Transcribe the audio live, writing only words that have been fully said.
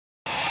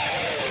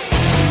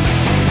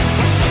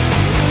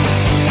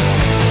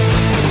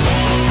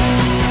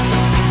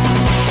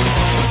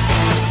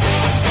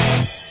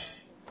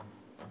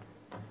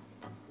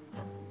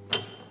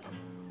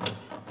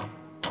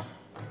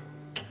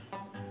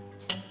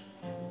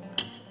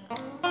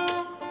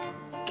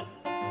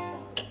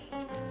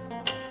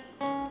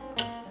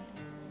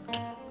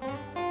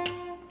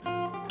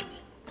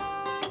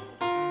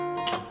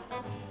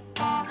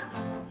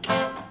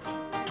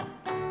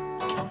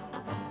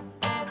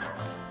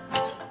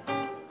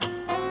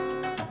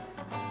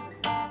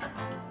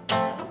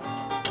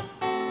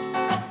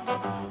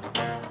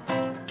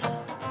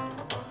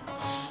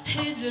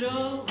hit the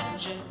road,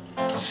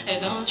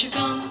 Jack. Don't you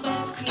come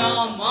back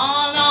no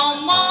more,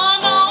 no more,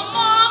 no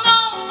more, no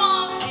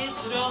more. Hit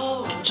the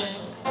road, Jack.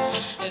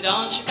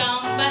 Don't you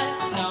come back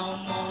no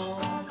more.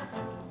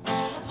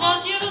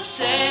 What you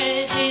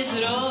say, hit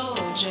the road,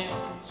 Jack.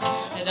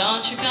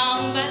 Don't you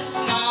come back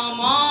no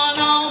more,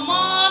 no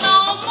more, no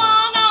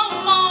more, no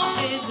more.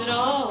 Hit the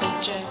road,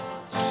 Jack.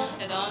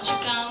 Don't you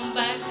come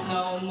back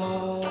no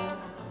more.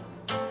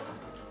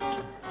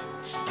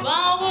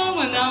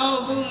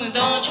 Oh woman,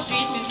 don't you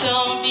treat me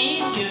so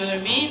mean. You're the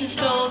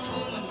meanest old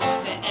woman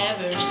that I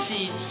ever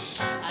see.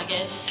 I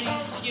guess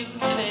if you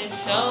say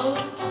so,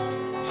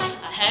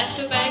 I have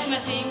to pack my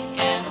thing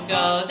and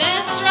go.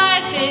 That's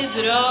right, hit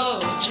the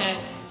road, Jack.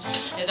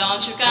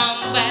 Don't you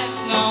come back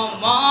no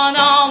more,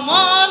 no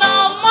more, no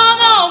more,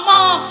 no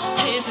more.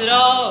 Hit the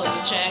road,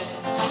 Jack.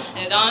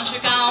 Don't you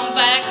come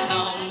back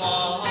no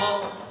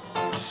more.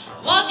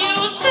 What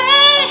you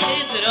say,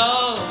 hit the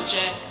road,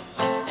 Jack.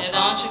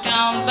 Don't you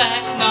come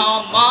back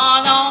no more,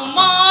 no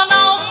more,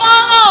 no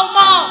more, no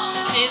more.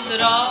 Hit the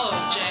road,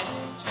 Jack.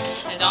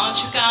 Don't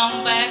you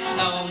come back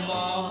no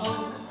more.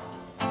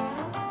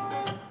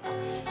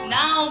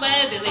 Now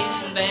baby,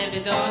 listen baby,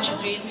 don't you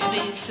treat me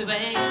this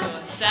way,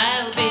 'cause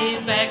I'll be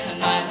back on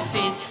my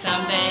feet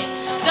someday.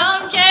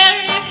 Don't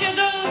care if you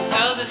do,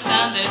 'cause it's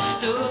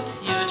understood.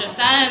 You just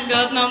ain't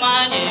got no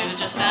money, you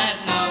just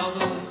ain't no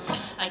good.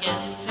 I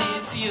guess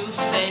if you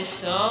say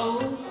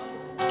so,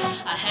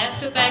 I have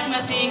to pack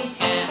my thing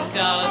and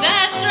go.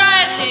 That's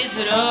right, hit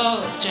the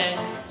road, Jack.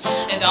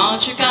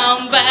 Don't you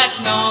come back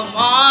no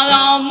more,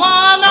 no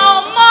more, no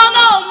more,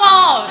 no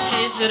more.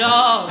 Hit the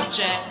road,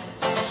 Jack.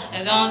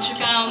 Don't you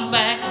come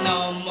back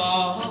no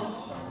more.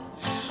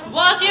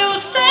 What you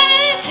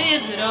say,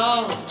 hit the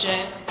road,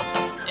 Jack.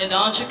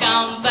 Don't you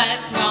come back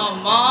no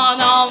more,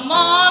 no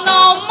more,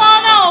 no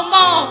more, no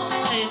more.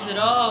 Hit the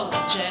road,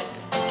 Jack.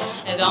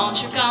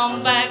 Don't you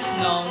come back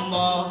no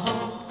more.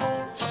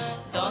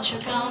 Don't you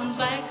come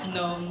back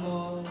no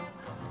more.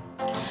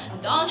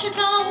 Don't you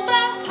come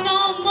back no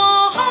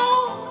more.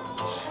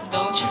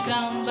 Don't you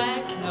come